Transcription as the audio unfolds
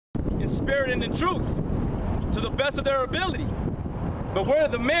spirit and in truth to the best of their ability. But we're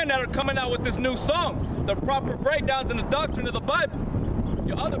the men that are coming out with this new song, the proper breakdowns and the doctrine of the Bible.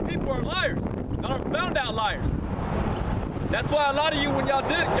 Your other people are liars. Y'all are found out liars. That's why a lot of you, when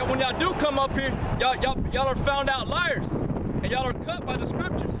y'all do come up here, y'all are found out liars, and y'all are cut by the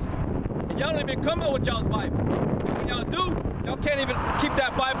scriptures, and y'all don't even come up with y'all's Bible. When y'all do, y'all can't even keep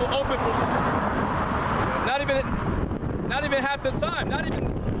that Bible open for not even half the time, not even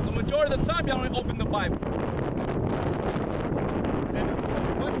the majority of the time. Y'all don't open the Bible.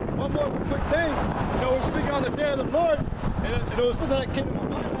 And one more quick thing, you know, we're speaking on the day of the Lord, and it was something that came to my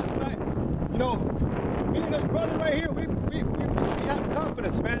mind last night. You know, me and this brother right here, we have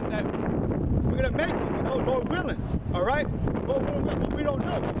confidence, man, that we're gonna make it, you know, Lord willing, all right? Lord willing, but we don't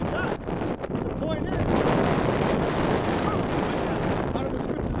know, we can die. The point is, out of the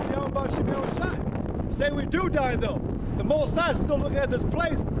scriptures of the about Shemel Shai. Say we do die though, the Most High is still looking at this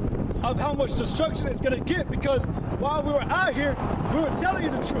place of how much destruction it's gonna get, because while we were out here, we were telling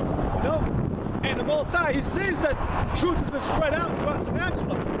you the truth, you know? And the Most High, he sees that truth has been spread out across the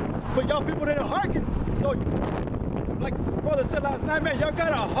Angelo, but y'all people didn't hearken. So, like the brother said last night, man, y'all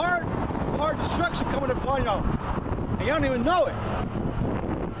got a hard destruction coming upon y'all, and y'all don't even know it.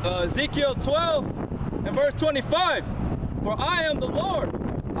 Ezekiel 12 and verse 25, for I am the Lord,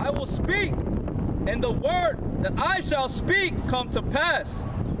 I will speak, and the word that I shall speak come to pass.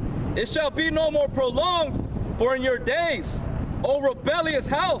 It shall be no more prolonged, for in your days, O rebellious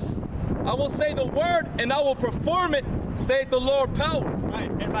house, I will say the word, and I will perform it, saith the Lord power. Right,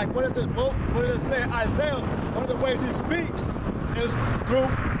 and like what did it say in Isaiah? One of the ways he speaks is through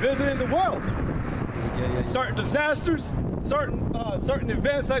visiting the world. Certain disasters, certain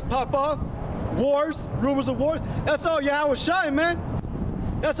events that pop off, wars, rumors of wars. That's all Yahweh Shai, man.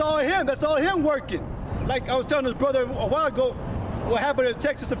 That's all him. That's all him working. Like I was telling this brother a while ago, what happened in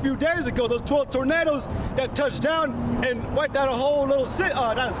Texas a few days ago, those 12 tornadoes that touched down and wiped out a whole little city,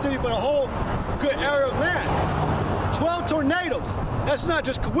 not a city, but a whole good area of land. 12 tornadoes. That's not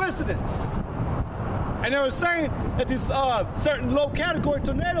just coincidence. And they were saying that these certain low category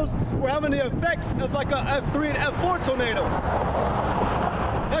tornadoes were having the effects of like a F3 and F4 tornadoes.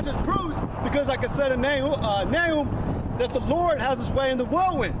 That just proves, because like I said in Nahum, that the Lord has his way in the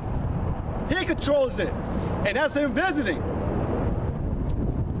whirlwind. He controls it, and that's him visiting.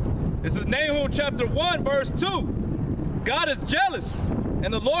 This is Nahum chapter 1, verse 2. God is jealous,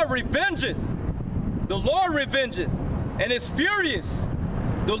 and the Lord revengeth. The Lord revengeth, and is furious.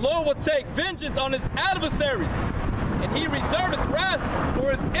 The Lord will take vengeance on his adversaries, and he reserveth wrath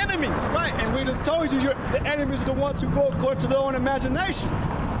for his enemies. Right, and we just told you the enemies are the ones who go according to their own imagination.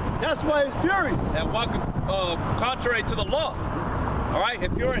 That's why he's furious. That walk contrary to the law. All right,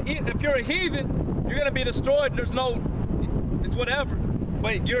 if you're a heathen, you're gonna be destroyed. There's no, it's whatever.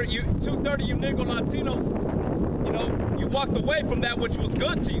 But you 230, you Negro Latinos, you know, you walked away from that which was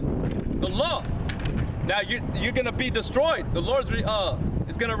good to you, the law. Now you're gonna be destroyed. The Lord's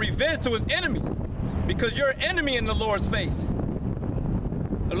is gonna revenge to his enemies, because you're an enemy in the Lord's face,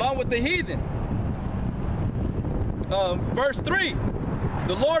 along with the heathen. Verse 3,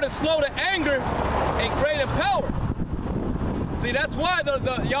 the Lord is slow to anger and great in power. See, that's why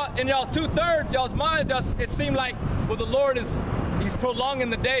y'all in y'all 2/3, y'all's minds, it seemed like, well, the Lord he's prolonging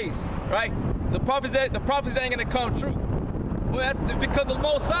the days, right? The prophets ain't gonna come true. Well, that's because the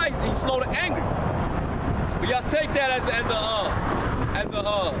Most High, he's slow to anger. But y'all take that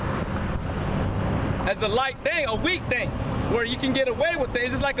as a light thing, a weak thing, where you can get away with it.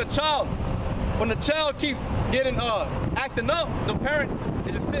 It's just like a child. When the child keeps getting acting up, the parent,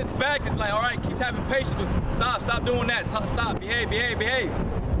 it just sits back. It's like, all right, keeps having patience with, stop doing that, stop, behave.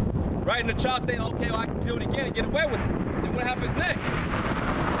 Right, and the child thinks, okay, well, I can do it again and get away with it. Then what happens next?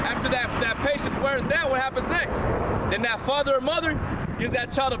 After that patience wears down, what happens next? Then that father or mother gives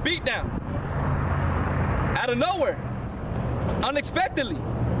that child a beat down. Out of nowhere. Unexpectedly.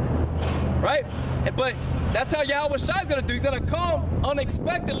 Right? But that's how Yahweh Shai is gonna do. He's gonna come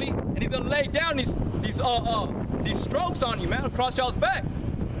unexpectedly, and he's gonna lay down these strokes on you, man, across y'all's back.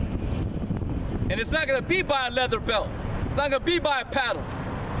 And it's not gonna be by a leather belt. It's not gonna be by a paddle.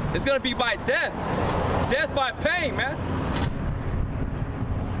 It's gonna be by death. Death by pain, man.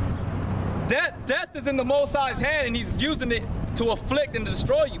 Death is in the Most High's hand, and he's using it to afflict and to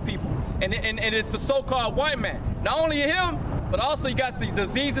destroy you people. And it's the so-called white man. Not only him, but also you got these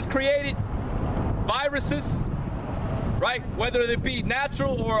diseases created, viruses, right? Whether it be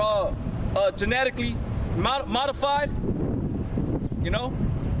natural or genetically modified, you know,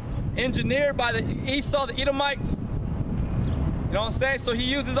 engineered by the Esau, the Edomites. You know what I'm saying? So he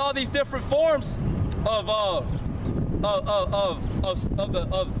uses all these different forms of of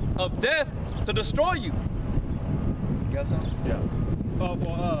death to destroy you. You got something? Yeah.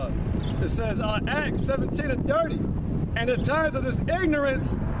 It says Acts 17:30. And the times of this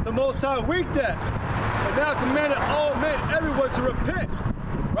ignorance, the Most High winked at, but now commanded all men everywhere to repent.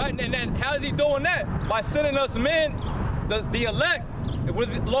 Right, and then how is he doing that? By sending us men, the elect,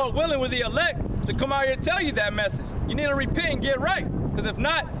 with Lord willing, with the elect, to come out here and tell you that message. You need to repent and get right, because if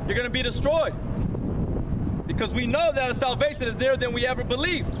not, you're going to be destroyed. Because we know that our salvation is nearer than we ever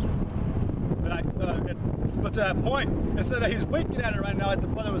believed. But to that point, it said that he's winking at it right now, like the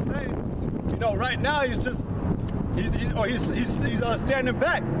brother was saying. You know, right now he's standing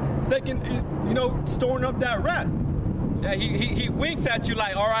back, thinking, you know, storing up that wrath. Yeah, he winks at you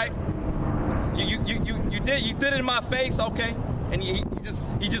like, all right, you did it in my face, okay, and he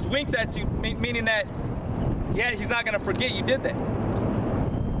just winks at you, meaning that, yeah, he's not gonna forget you did that.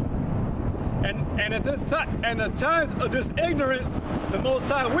 And at this time, and the times of this ignorance, the Most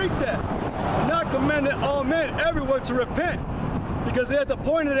High winked at, and now commanded all men everywhere to repent, because they had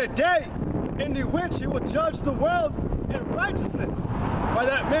appointed a day in the which he would judge the world in righteousness by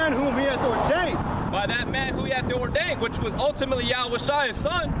that man whom he hath ordained. By that man who he hath ordained, which was ultimately Yahweh Shai, his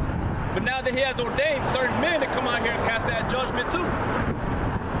son. But now that he has ordained certain men to come out here and cast that judgment too.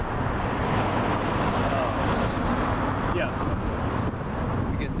 Yeah.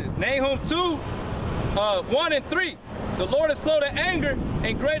 We get this. Nahum 2, 1 and 3. The Lord is slow to anger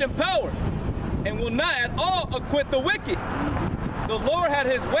and great in power, and will not at all acquit the wicked. The Lord had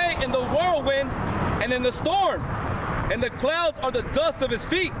his way in the whirlwind and in the storm, and the clouds are the dust of his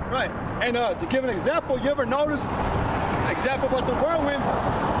feet. Right. And to give an example, you ever notice an example about the whirlwind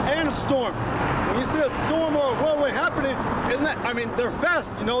and a storm? When you see a storm or a whirlwind happening, isn't that, I mean, they're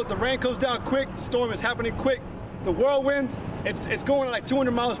fast, you know, the rain comes down quick, the storm is happening quick. The whirlwind, it's going at like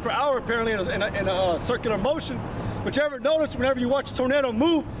 200 miles per hour apparently in a circular motion. But you ever notice whenever you watch a tornado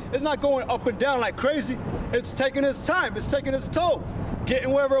move, it's not going up and down like crazy. It's taking its time, it's taking its toll,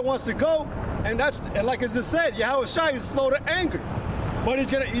 getting wherever it wants to go. And like I just said, Yahweh Shai is slow to anger. But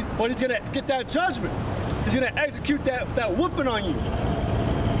he's gonna get that judgment. He's gonna execute that whooping on you.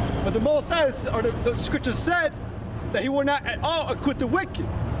 But the Most High, or the scripture said that he will not at all acquit the wicked.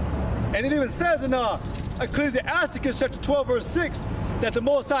 And it even says in Ecclesiasticus chapter 12 verse 6 that the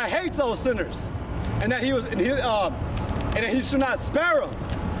Most High hates all sinners, and that that he should not spare them.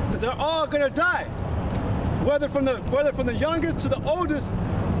 That they're all gonna die, whether from the youngest to the oldest.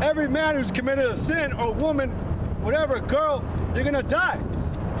 Every man who's committed a sin, or woman, whatever, girl, you're gonna die.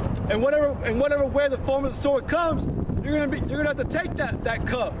 And whatever way the form of the sword comes, you're gonna have to take that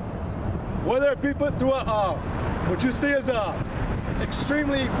cup. Whether it be put through what you see as a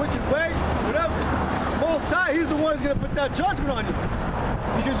extremely wicked way, whatever. The Most High, he's the one who's gonna put that judgment on you.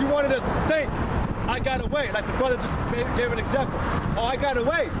 Because you wanted to think, I got away. Like the brother just gave an example. Oh, I got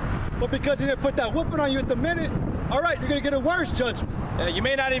away. But because he didn't put that whooping on you at the minute, all right, you're gonna get a worse judgment. You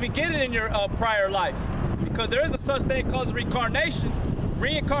may not even get it in your prior life, because there is a such thing called reincarnation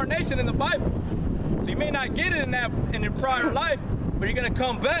in the Bible. So you may not get it in your prior life, but you're gonna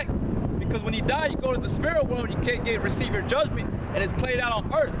come back, because when you die, you go to the spirit world, you can't receive your judgment, and it's played out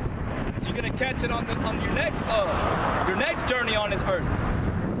on earth. So you're gonna catch it on your next journey on this earth.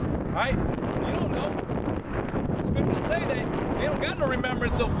 All right? You don't know. The scriptures say that they don't got no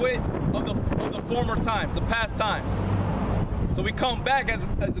remembrance of the former times, the past times. So we come back as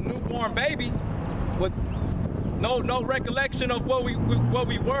a newborn baby with no recollection of what we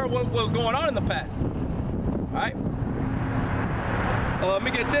were, what was going on in the past. All right. Let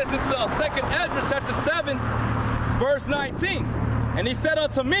me get this. This is 2nd Esdras chapter 7, verse 19. And he said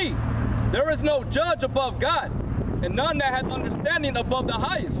unto me, there is no judge above God, and none that hath understanding above the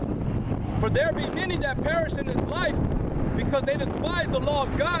highest. For there be many that perish in this life, because they despise the law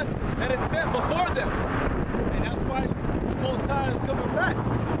of God that is set before them. And that's why Most High is coming back,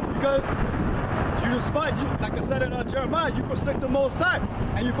 because you despise, like I said in Jeremiah, you forsook the Most High,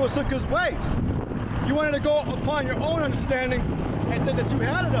 and you forsook his ways. You wanted to go upon your own understanding and think that you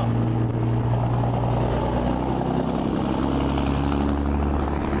had it all.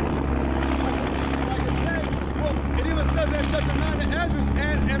 Like I said, it even says in chapter 9 of Esdras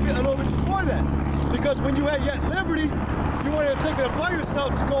and a little bit before that, because when you had yet liberty, you wanted to take it upon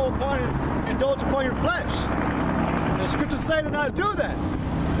yourself to go upon and indulge upon your flesh. The scriptures say to not do that.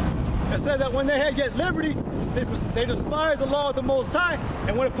 It said that when they had yet liberty, they despised the law of the Most High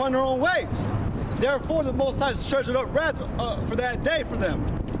and went upon their own ways. Therefore, the Most High treasured up wrath for that day for them.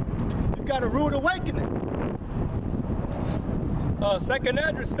 You've got a rude awakening. 2nd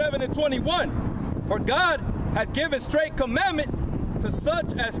Esdras 7 and 21. For God had given straight commandment to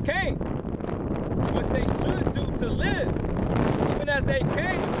such as came, what they should do to live, even as they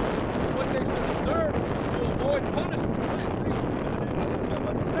came, what they should observe to avoid punishment. That's what I'm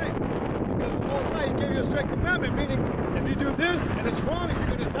about to say. Because the Most High, He gave you a straight commandment, meaning if you do this and it's wrong, you're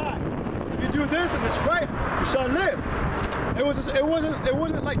going to die. If you do this and it's right, you shall live. It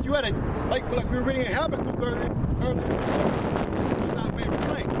wasn't like you had a, like we were reading in Habakkuk earlier. It was not made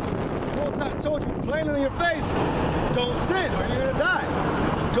plain. The Most High told you plainly in your face, don't sin or you're going to die.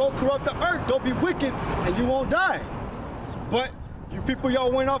 Don't corrupt the earth, don't be wicked, and you won't die. But you people,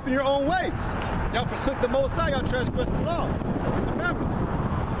 y'all went off in your own ways. Y'all forsook the Most High, y'all transgressed the law, the commandments.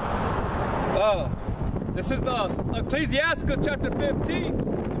 This is Ecclesiastes chapter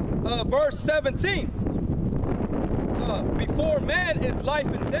 15, verse 17. Before man is life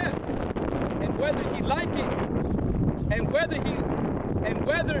and death, and whether he like it, and whether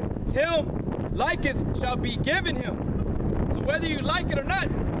him liketh shall be given him. So whether you like it or not,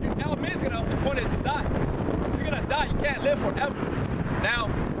 our man's gonna appoint it to die. You're gonna die. You can't live forever. Now,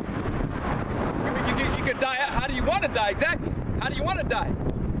 you can die. How do you want to die? Exactly. How do you want to die?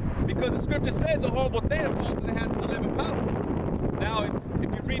 Because the scripture says a horrible thing that falls in the hands of the living power. Now,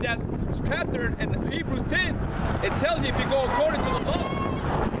 if you read that chapter in Hebrews 10, it tells you if you go according to the law,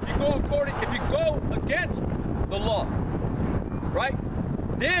 if you go against the law, right?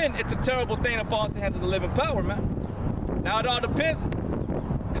 Then it's a terrible thing that falls in the hands of the living power, man. Now it all depends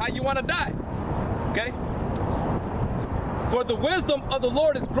how you want to die, okay? For the wisdom of the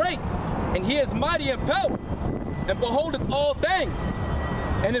Lord is great, and He is mighty in power, and beholdeth all things,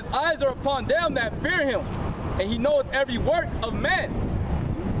 and His eyes are upon them that fear Him, and He knoweth every work of man.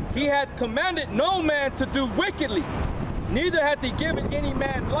 He had commanded no man to do wickedly, neither hath He given any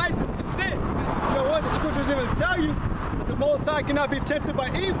man license to sin. You know what? The scriptures even tell you that the Most High cannot be tempted by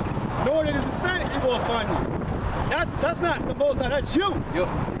evil, nor that His send evil upon you. That's not the Most High, that's you. Yep.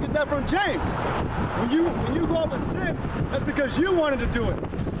 You get that from James. When you go off and sin, that's because you wanted to do it.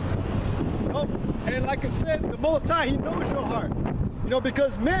 You know? And like I said, the Most High, He knows your heart. You know,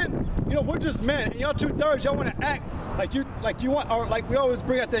 because men, you know, we're just men, and y'all 2/3, y'all want to act like you want, or like we always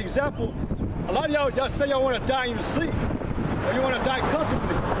bring out the example. A lot of y'all say y'all want to die in your sleep, or you want to die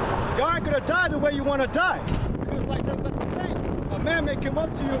comfortably. Y'all aren't gonna die the way you want to die, because like that's the thing. A man may come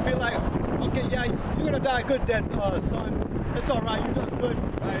up to you and be like, okay, yeah, you're gonna die a good death, son. It's all right, you're doing good.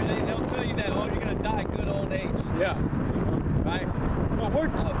 Right, they'll tell you that, oh, you're gonna die good old age. Yeah. Right?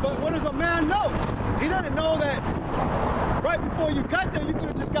 But what does a man know? He doesn't know that right before you got there, you could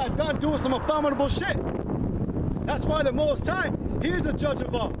have just got done doing some abominable shit. That's why the Most High, He is the judge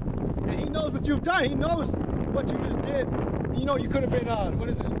of all. And He knows what you've done. He knows what you just did. You know, you could have been,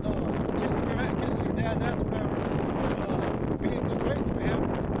 kissing your dad's ass, whatever. Being good grace with him.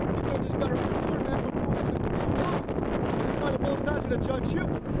 You could have just got a report, man. That's why the Most High is going to judge you,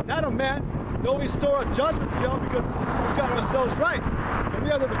 not a man. Though we store a judgment for y'all because we got ourselves right. And we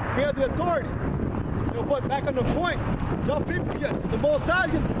have the authority. You know, but back on the point, y'all people, the Most High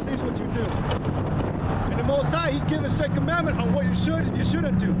sees what you do. And the Most High, He's giving straight commandment on what you should and you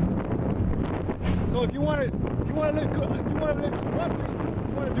shouldn't do. So if you want to live good, if you want to live corruptly,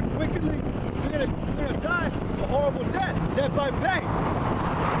 you want to do wickedly, you're gonna die a horrible death by pain.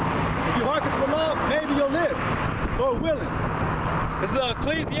 If you hearken to the law, maybe you'll live, Lord willing. This is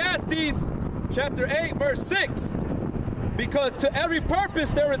Ecclesiastes chapter 8, verse 6. Because to every purpose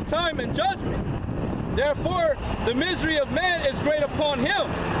there is time and judgment. Therefore the misery of man is great upon him,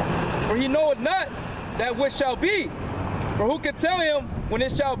 for he knoweth not that which shall be. For who can tell him when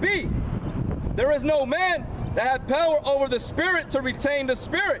it shall be? There is no man that hath power over the spirit to retain the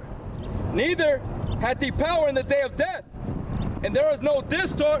spirit, neither hath he power in the day of death. And there is no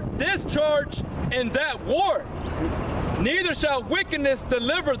discharge in that war. Neither shall wickedness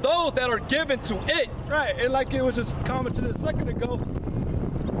deliver those that are given to it. Right, and like it was just commented a second ago,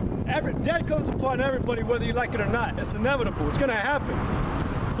 death comes upon everybody whether you like it or not. It's inevitable, it's gonna happen.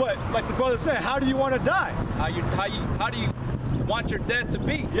 But like the brother said, how do you want to die? How do you want your death to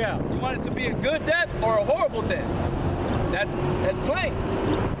be? Yeah. You want it to be a good death or a horrible death? That's plain.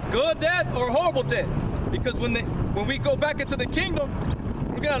 Good death or horrible death. Because when we go back into the kingdom,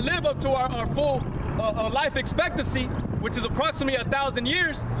 we're gonna live up to our full life expectancy, which is approximately 1,000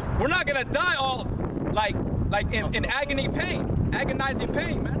 years. We're not gonna die all like in agonizing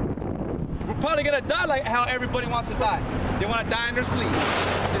pain, man. We're probably gonna die like how everybody wants to die. They want to die in their sleep.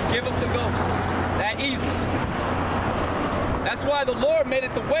 Just give up the ghost. That easy. That's why the Lord made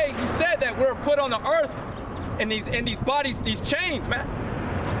it the way He said that we're put on the earth in these bodies, these chains, man.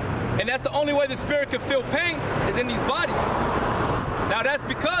 And that's the only way the spirit can feel pain is in these bodies. Now that's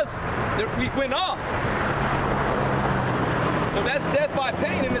because we went off. So that's death by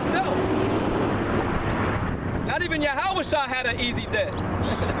pain in itself. Not even Yahushua had an easy death.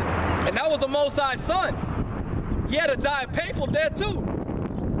 And that was the Most High's son. He had to die a painful death too.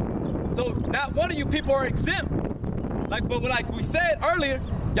 So not one of you people are exempt. But like we said earlier,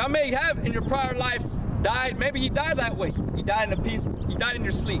 y'all may have in your prior life died, maybe you died that way. You died in a peace, you died in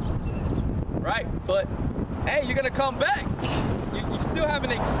your sleep. Right? But hey, you're gonna come back. You still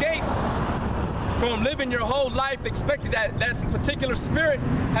haven't escaped from living your whole life expecting that particular spirit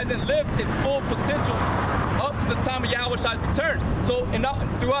hasn't lived its full potential up to the time of Yahushua's return. So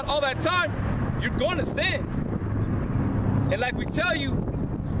throughout all that time, you're going to sin. And like we tell you,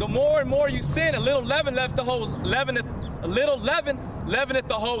 the more and more you sin, a little leaven leaveneth the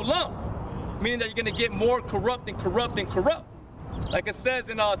whole lump. Meaning that you're going to get more corrupt and corrupt and corrupt. Like it says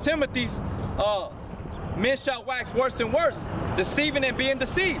in Timothy's, men shall wax worse and worse, deceiving and being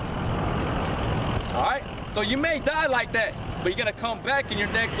deceived. All right? So you may die like that, but you're going to come back in your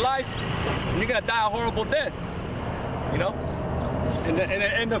next life, and you're going to die a horrible death. You know?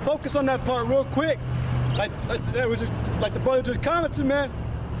 And to focus on that part real quick, that was just like the brother just commented, man.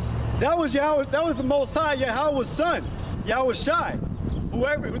 That was the Most High, Yahweh's son, Yahushua,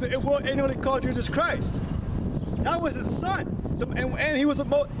 anyone called Jesus Christ. That was his son, and he was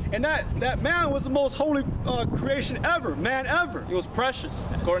that man was the most holy creation ever, man ever. He was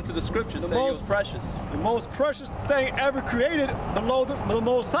precious, according to the scriptures. He was precious. The most precious thing ever created below the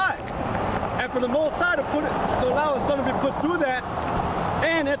Most High, and for the Most High to allow his son to be put through that.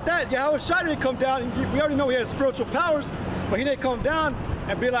 And at that, Yahushua didn't come down. We already know he has spiritual powers, but he didn't come down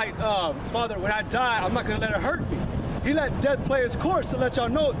and be like, Father, when I die, I'm not going to let it hurt me. He let death play its course to let y'all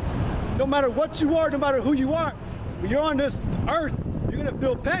know, no matter what you are, no matter who you are, when you're on this earth, you're going to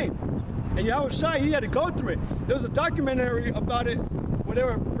feel pain. And Yahushua, he had to go through it. There was a documentary about it where they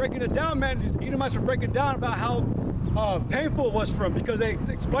were breaking it down, man. These Edomites were breaking down about how painful it was for him, because they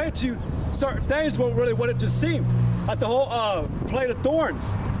explained to you certain things weren't really what it just seemed. Like the whole plate of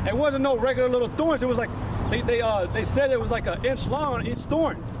thorns. It wasn't no regular little thorns. It was like, they said it was like an inch long on each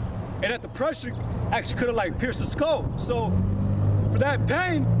thorn. And that the pressure actually could have like pierced the skull. So for that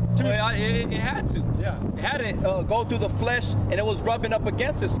pain, it had to. Yeah. It had to go through the flesh, and it was rubbing up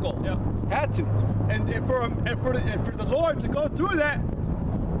against his skull. Yeah. Had to. And for the Lord to go through that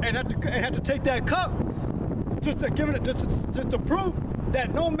and have to take that cup, just to prove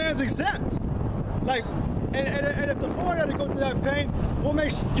that no man's exempt. Like, and if the Lord had to go through that pain, what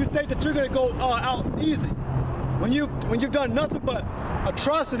makes you think that you're gonna go out easy? When you've done nothing but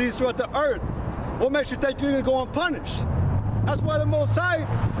atrocities throughout the earth, what makes you think you're gonna go unpunished? That's why the Most High,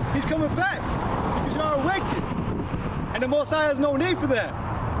 he's coming back, because you are wicked. And the Most High has no need for that.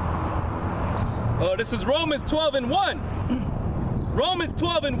 This is Romans 12:1. Romans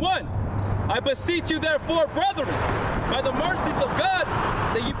 12:1. I beseech you therefore, brethren, by the mercies of God,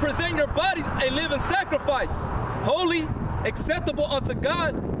 that you present your bodies a living sacrifice, holy, acceptable unto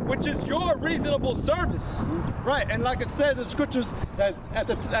God, which is your reasonable service. Right, and like it said in the scriptures, that at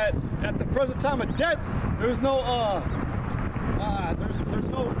the present time of death, there's no I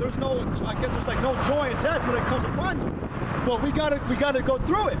guess there's like no joy in death when it comes upon you. But we gotta go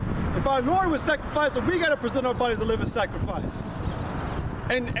through it. If our Lord was sacrificed, then we gotta present our bodies a living sacrifice.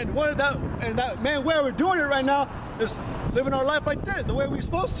 And that main way we're doing it right now is living our life like this, the way we're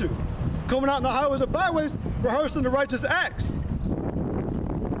supposed to. Coming out in the highways and byways, rehearsing the righteous acts.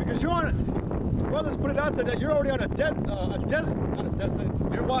 Because the brothers put it out there that you're already on a death sentence.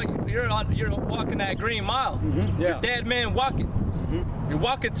 You're walking that green mile. Mm-hmm. Yeah. You're dead man walking. Mm-hmm. You're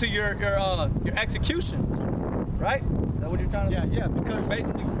walking to your execution, right? Is that what you're trying to say? Yeah, because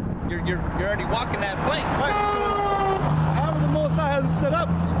basically you're already walking that plank. Right. However the Most High has it set up,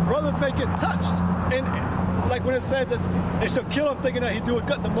 brothers may get touched. And like when it said that they shall kill him thinking that he's doing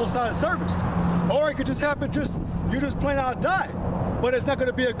the Most High's service. Or it could just happen you just plain out die. But it's not going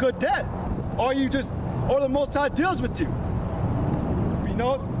to be a good death. Or the Most High deals with you. You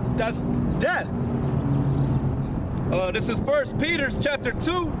know, that's death. This is 1 Peter chapter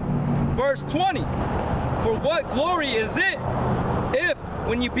 2, verse 20. For what glory is it if,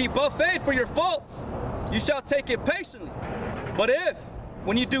 when you be buffeted for your faults, you shall take it patiently? But if,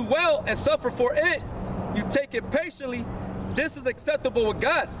 when you do well and suffer for it, you take it patiently, this is acceptable with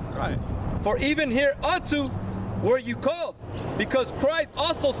God. Right. For even hereunto were you called, because Christ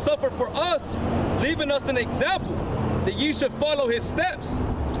also suffered for us, leaving us an example, that ye should follow his steps,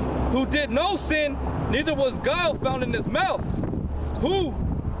 who did no sin, neither was guile found in his mouth, who,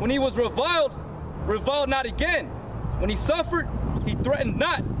 when he was reviled not again. When he suffered, he threatened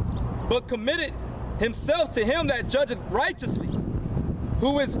not, but committed himself to him that judgeth righteously,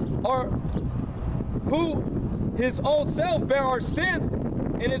 who his own self bare our sins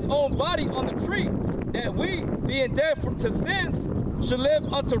in his own body on the tree, that we, being dead to sins, should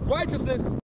live unto righteousness